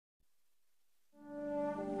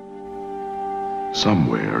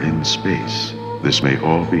Somewhere in space, this may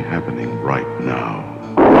all be happening right now.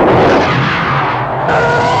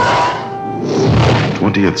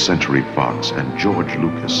 20th Century Fox and George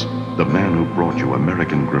Lucas, the man who brought you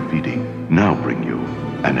American Graffiti, now bring you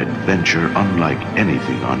an adventure unlike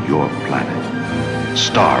anything on your planet.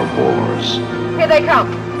 Star Wars. Here they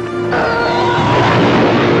come.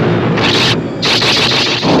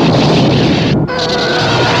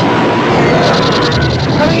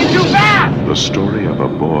 Coming in too fast! The story of a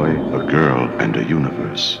boy, a girl, and a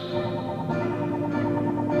universe.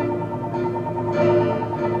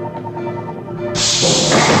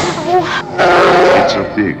 It's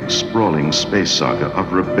a big, sprawling space saga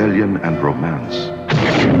of rebellion and romance.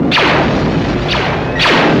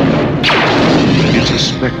 It's a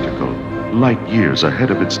spectacle, light years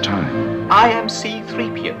ahead of its time. I am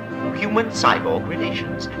C-3PO, human cyborg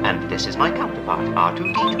relations, and this is my counterpart,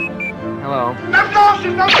 R2-D2. Hello. No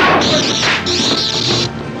caution, no caution!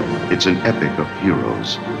 It's an epic of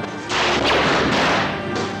heroes.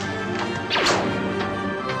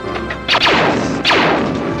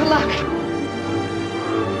 Good luck.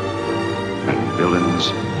 And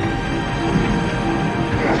villains.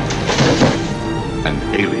 And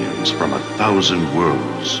aliens from 1,000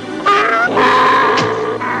 worlds.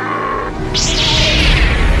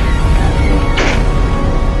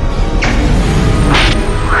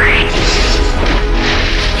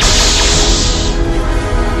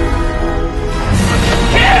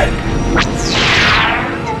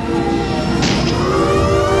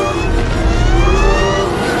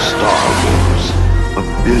 A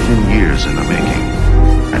billion years in the making,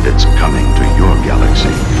 and it's coming to your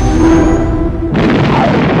galaxy.